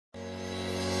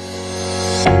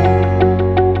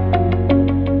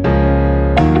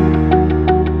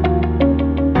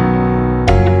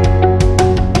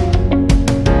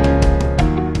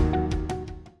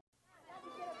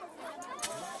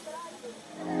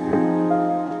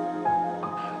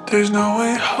There's no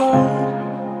way home,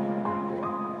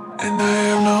 and I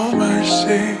have no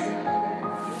mercy.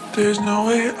 There's no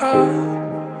way up,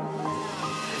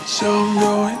 so I'm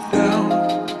going down.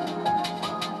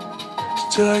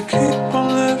 Still I keep on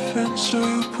living, so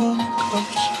you pull me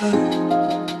closer.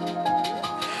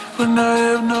 When I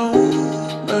have no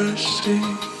mercy,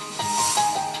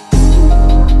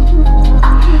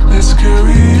 let's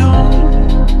carry on.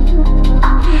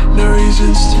 No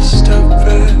reasons to stop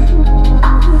it.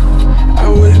 I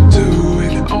wouldn't do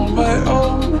it on my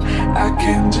own, I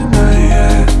can't deny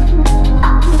it.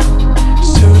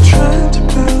 Still trying to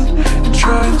build and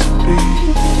trying to be.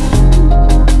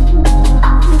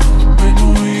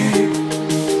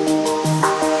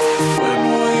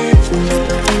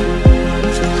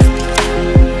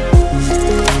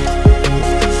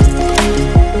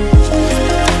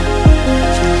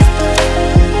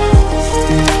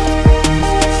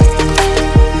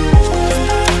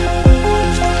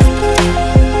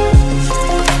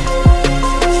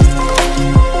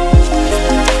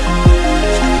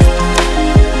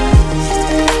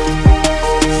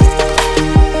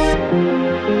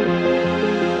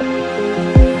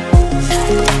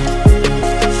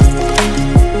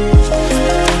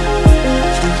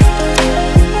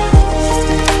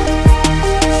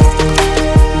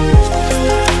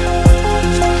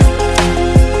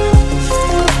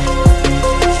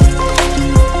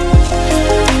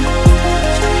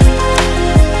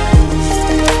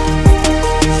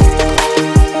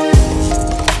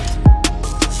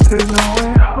 There's no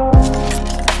way home,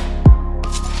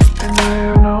 and I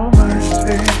have no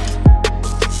mercy.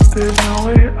 There's no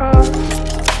way up,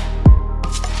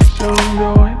 so I'm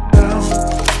going down.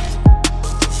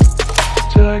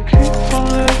 Till I keep on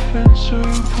living, so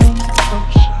you pull me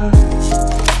closer.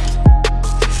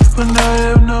 When I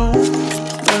have no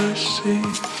mercy,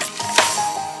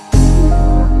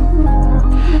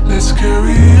 let's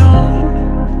carry on.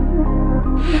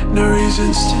 No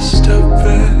reasons to stop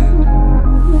it.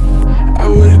 I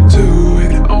wouldn't do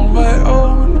it on my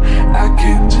own, I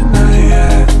can't deny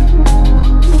it.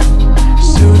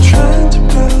 Still trying to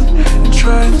build and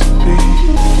trying to be.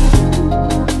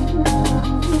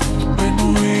 When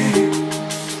we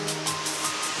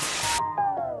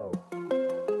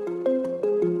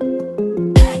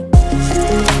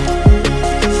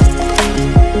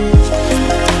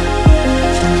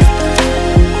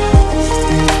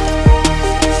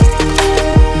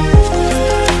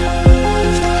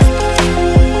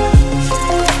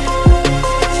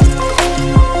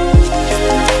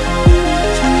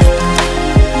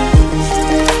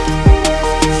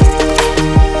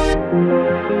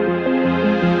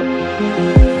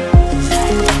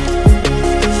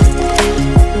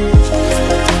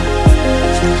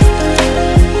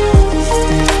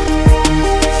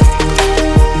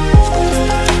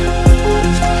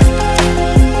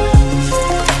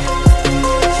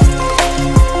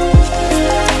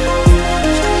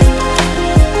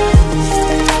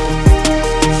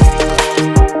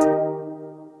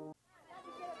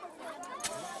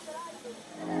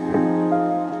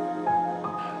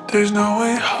there's no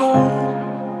way home,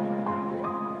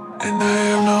 and I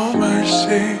have no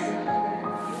mercy.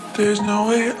 There's no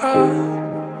way up,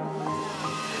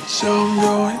 so I'm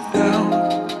going down.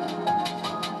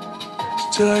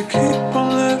 Still I keep on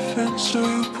living, so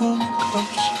you pull me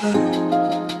closer.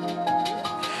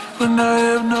 When I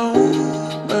have no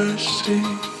mercy,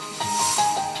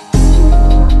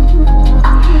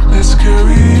 let's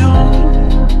carry on.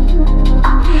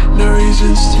 No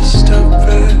reasons to stop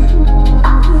it.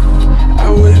 I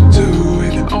wouldn't do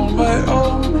it on my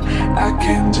own, I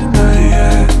can't deny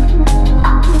it.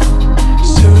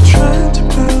 Still trying to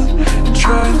build and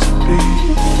trying to be.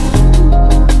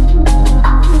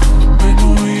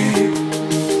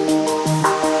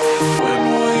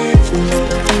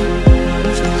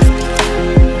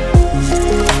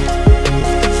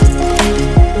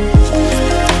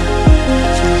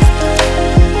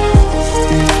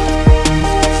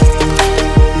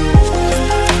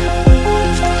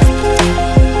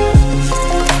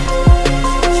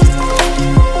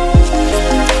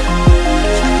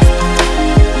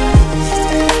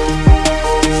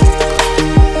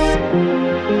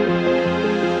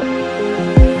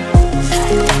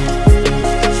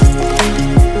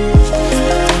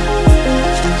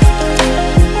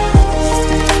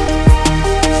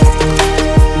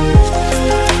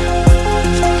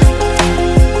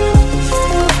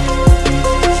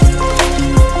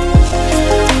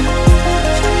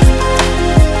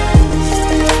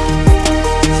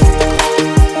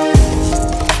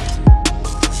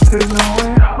 There's no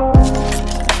way home,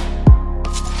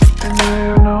 and I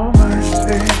have no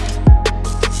mercy.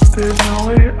 There's no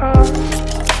way up,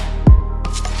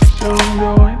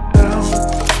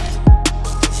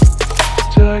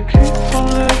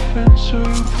 so you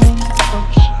pull me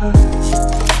closer.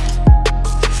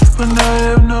 When I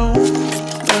have no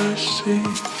mercy,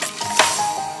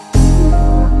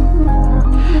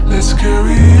 let's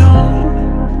carry on.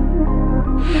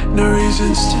 No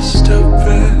reasons to stop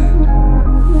it.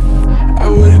 I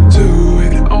wouldn't do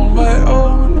it on my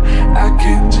own. I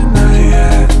can't deny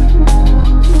it.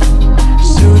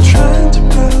 Still trying to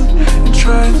build and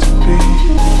trying to be.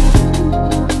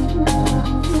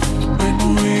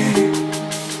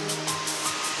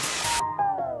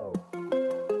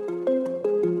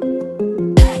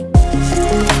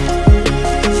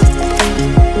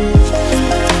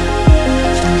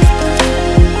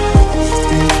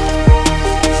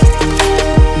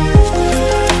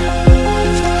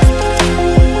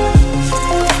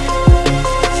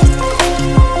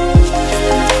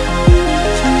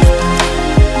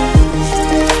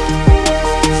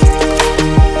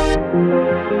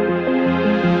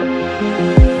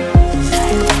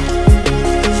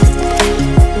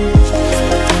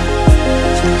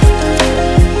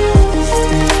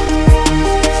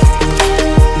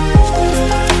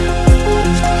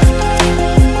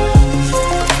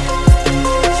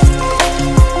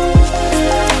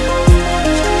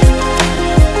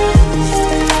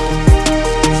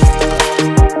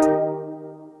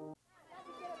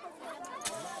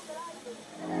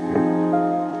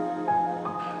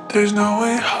 There's no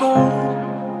way home,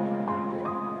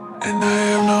 and I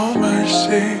have no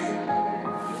mercy.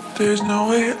 There's no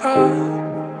way up,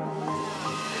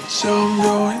 so I'm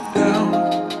going down.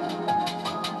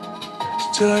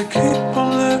 Still I keep on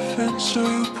living, so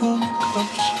you pull me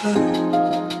closer.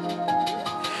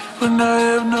 When I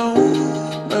have no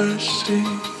mercy,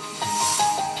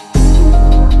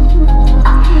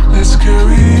 let's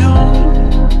carry on.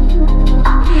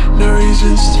 No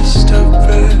reasons to stop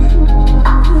it.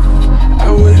 I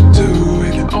wouldn't do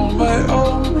it on my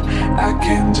own. I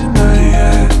can't deny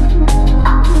it.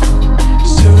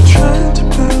 Still trying to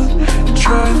build and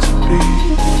trying to be.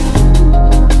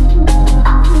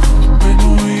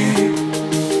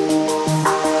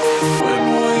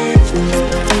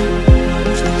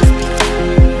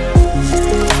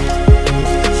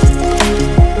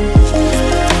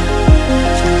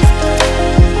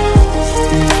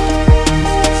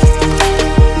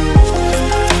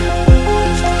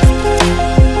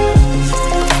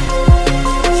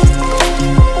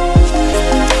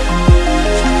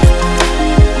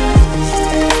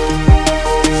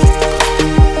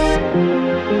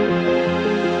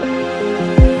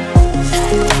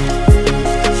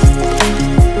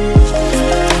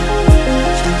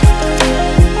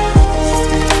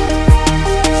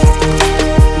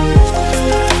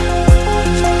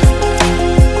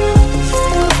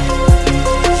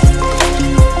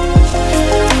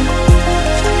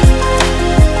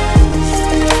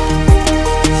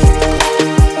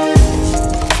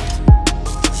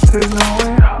 There's no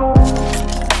way home,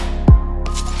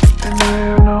 and I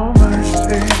have no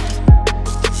mercy.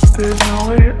 There's no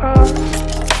way up,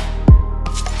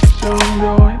 so I'm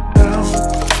going down.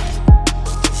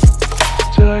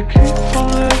 Still I keep on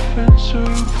living, so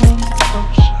you pull me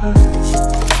closer.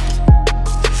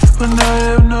 When I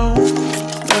have no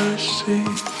mercy,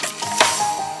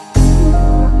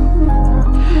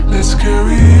 let's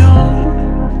carry on.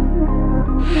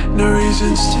 No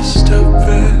reasons to stop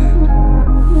it.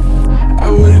 I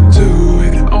wouldn't do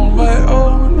it on my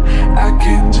own. I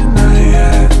can't deny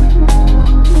it.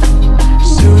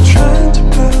 Still trying to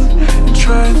build and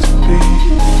trying to be.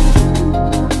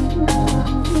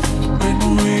 When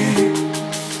we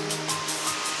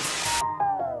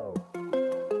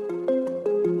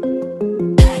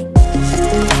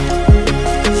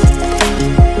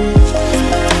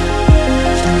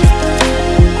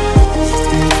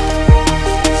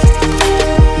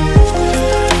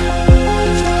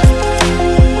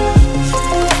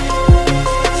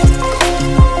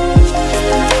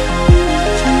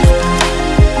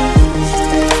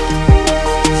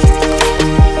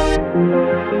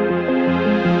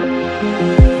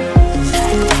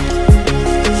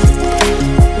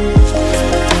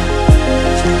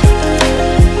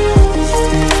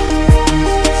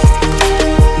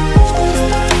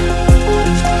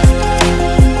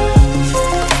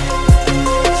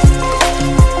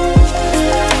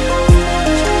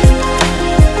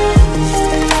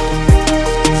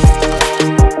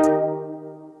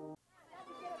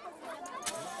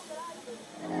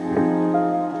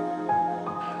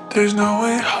there's no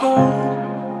way home,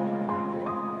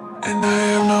 and I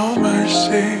have no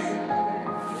mercy.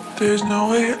 There's no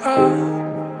way up,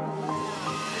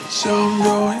 so I'm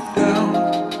going down.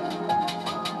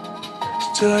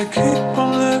 Still I keep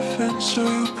on living, so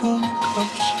you pull me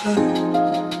closer.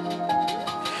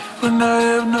 when I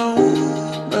have no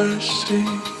mercy.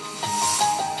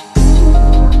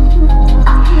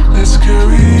 Let's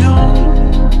carry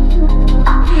on,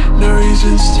 no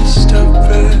reasons to stop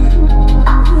it.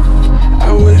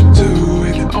 I wouldn't do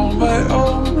it on my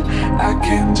own, I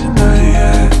can't deny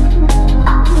it.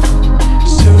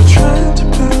 Still trying to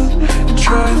build and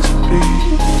trying to be.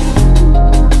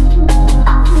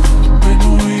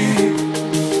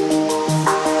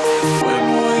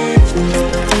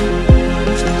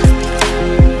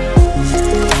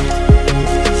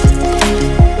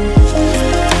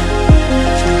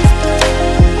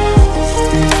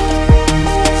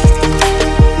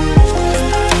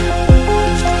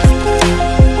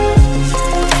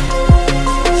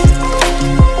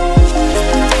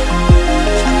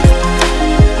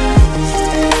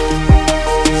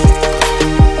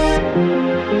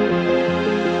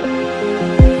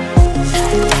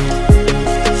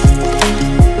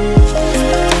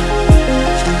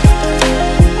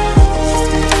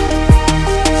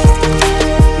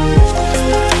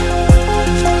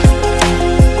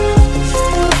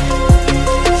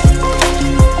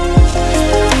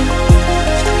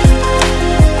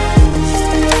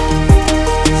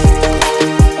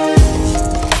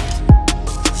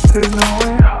 There's no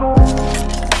way home,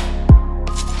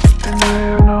 and I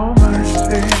have no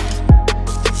mercy.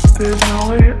 There's no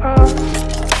way up,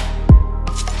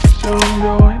 so I'm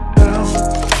going down.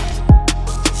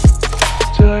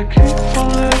 Till I keep on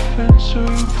living, so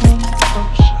you pull me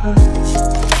closer.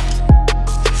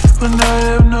 When I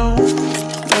have no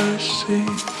mercy.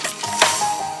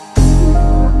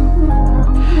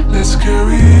 Let's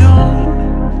carry on,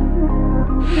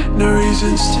 no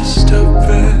reasons to stop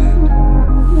it.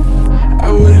 I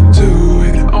wouldn't do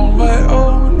it on my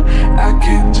own, I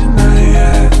can't deny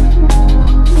it.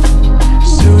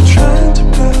 Still trying to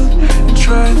build and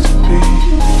trying to be.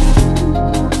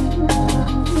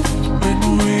 When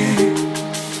we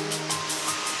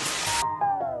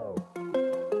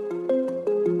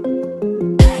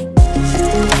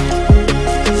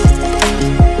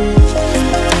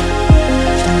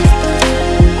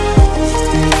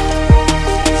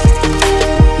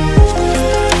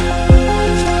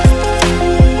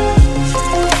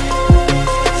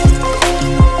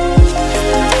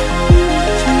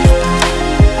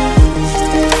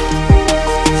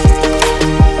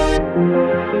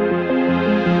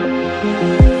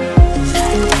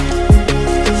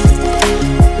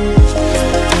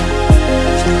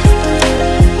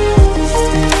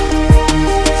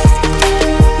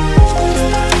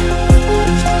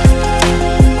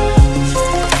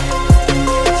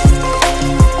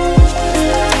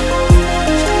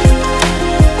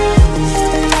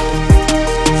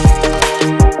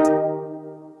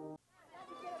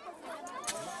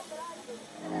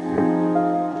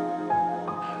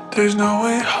there's no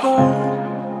way home,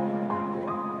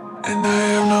 and I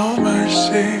have no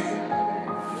mercy.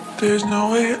 There's no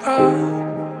way up,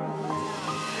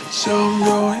 so I'm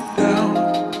going down.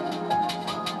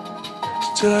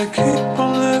 Still I keep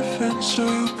on living, so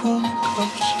you pull me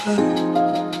closer.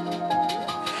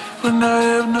 When I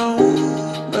have no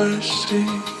mercy.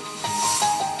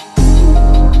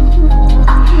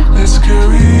 Let's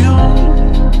carry on,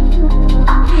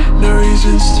 no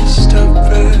reasons to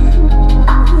stop it.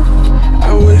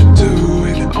 I wouldn't do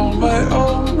it on my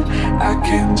own, I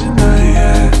can't deny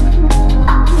it.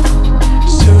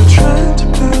 Still trying to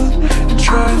build and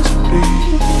trying to be.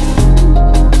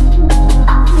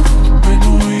 When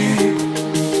we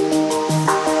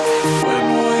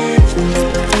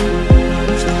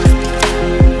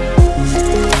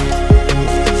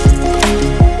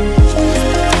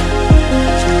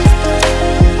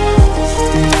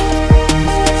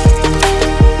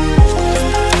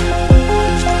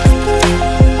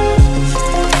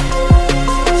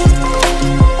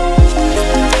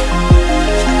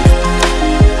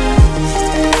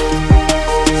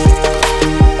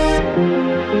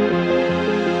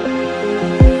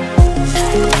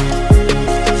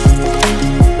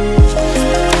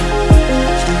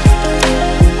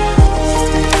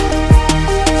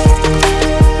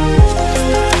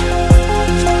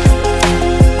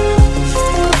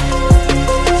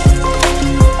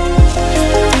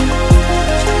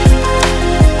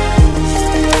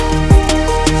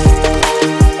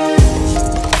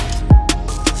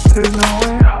there's no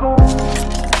way home,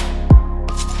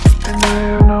 and I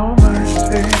have no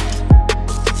mercy.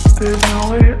 There's no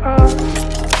way up,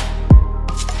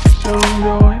 so I'm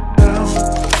going down.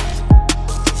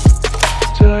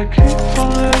 Till I keep on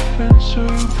living, so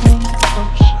you pull me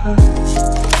closer.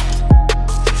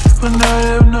 When I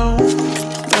have no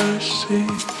mercy.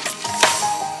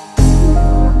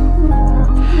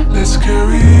 Let's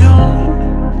carry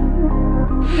on,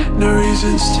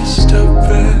 reasons to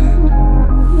stop it.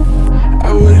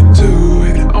 I wouldn't do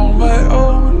it on my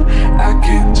own, I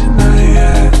can't deny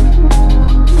it.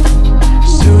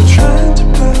 Still trying to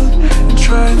build and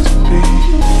trying to be.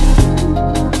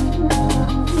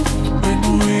 When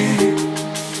we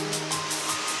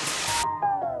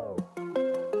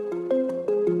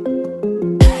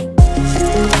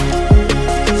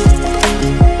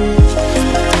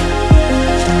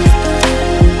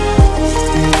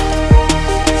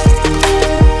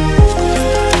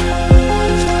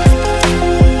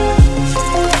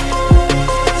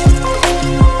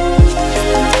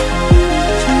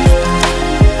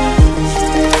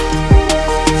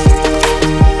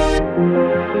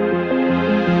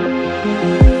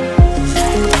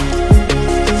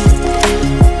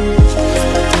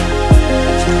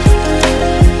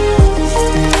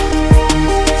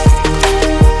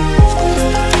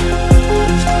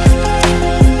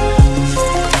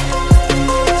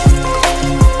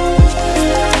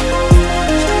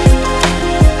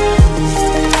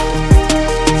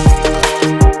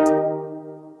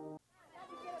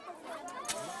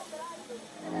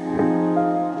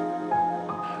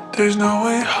there's no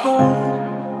way home,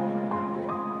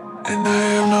 and I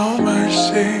have no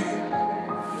mercy.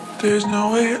 There's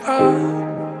no way up,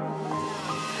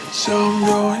 so I'm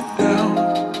going down.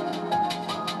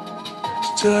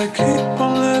 Still I keep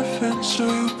on living, so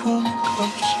you pull me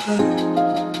closer.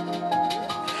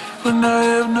 When I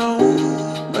have no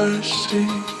mercy,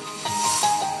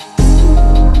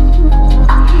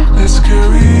 let's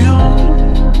carry on.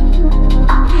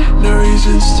 No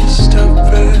reasons to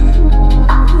stop it.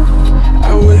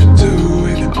 I wouldn't do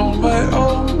it on my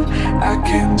own, I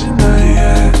can't deny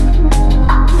it.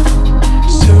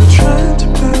 Still trying to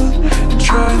build and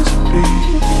trying to be.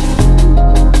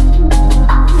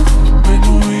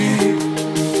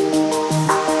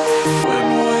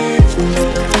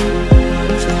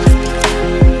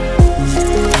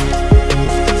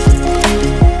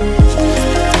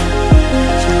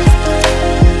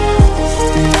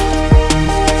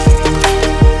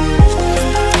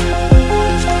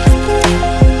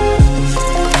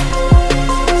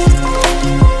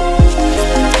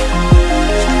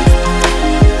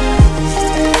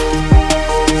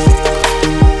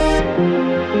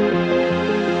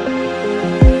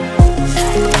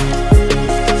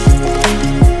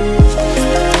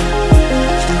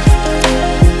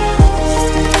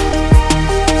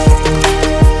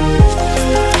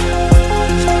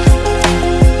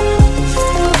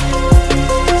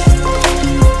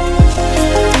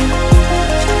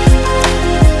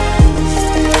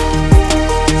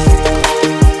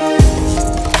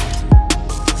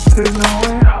 There's no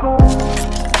way home,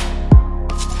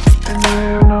 and I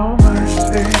have no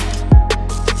mercy.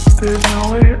 There's no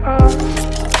way up,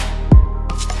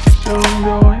 so I'm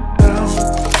going